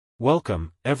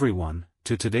Welcome, everyone,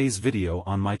 to today's video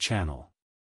on my channel.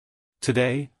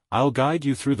 Today, I'll guide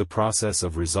you through the process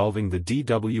of resolving the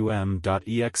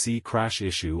dwm crash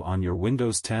issue on your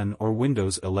Windows 10 or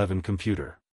Windows 11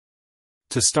 computer.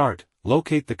 To start,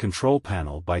 locate the control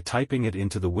panel by typing it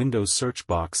into the Windows search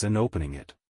box and opening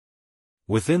it.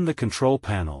 Within the control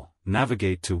panel,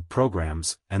 navigate to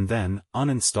Programs, and then,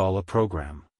 uninstall a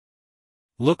program.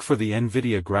 Look for the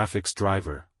NVIDIA graphics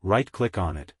driver, right-click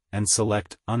on it, and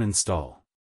select Uninstall.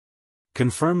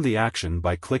 Confirm the action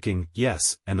by clicking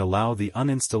Yes and allow the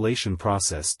uninstallation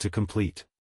process to complete.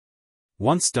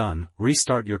 Once done,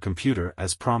 restart your computer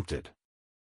as prompted.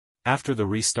 After the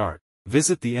restart,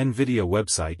 visit the NVIDIA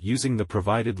website using the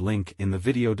provided link in the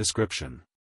video description.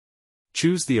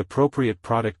 Choose the appropriate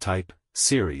product type,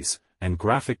 series, and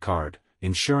graphic card,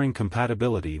 ensuring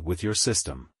compatibility with your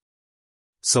system.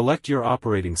 Select your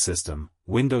operating system,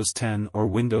 Windows 10 or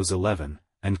Windows 11,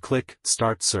 and click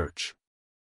Start Search.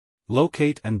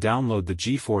 Locate and download the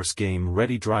GeForce Game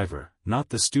Ready driver, not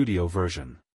the Studio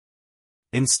version.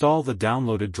 Install the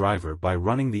downloaded driver by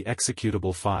running the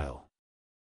executable file.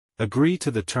 Agree to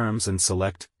the terms and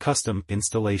select Custom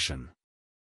Installation.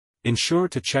 Ensure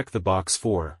to check the box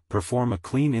for Perform a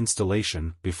clean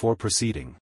installation before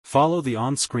proceeding. Follow the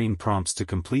on-screen prompts to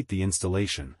complete the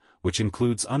installation, which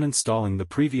includes uninstalling the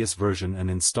previous version and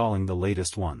installing the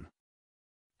latest one.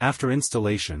 After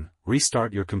installation,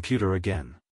 restart your computer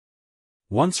again.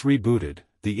 Once rebooted,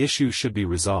 the issue should be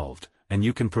resolved, and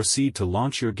you can proceed to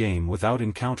launch your game without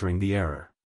encountering the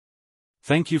error.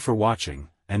 Thank you for watching,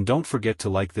 and don't forget to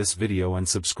like this video and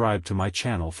subscribe to my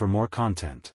channel for more content.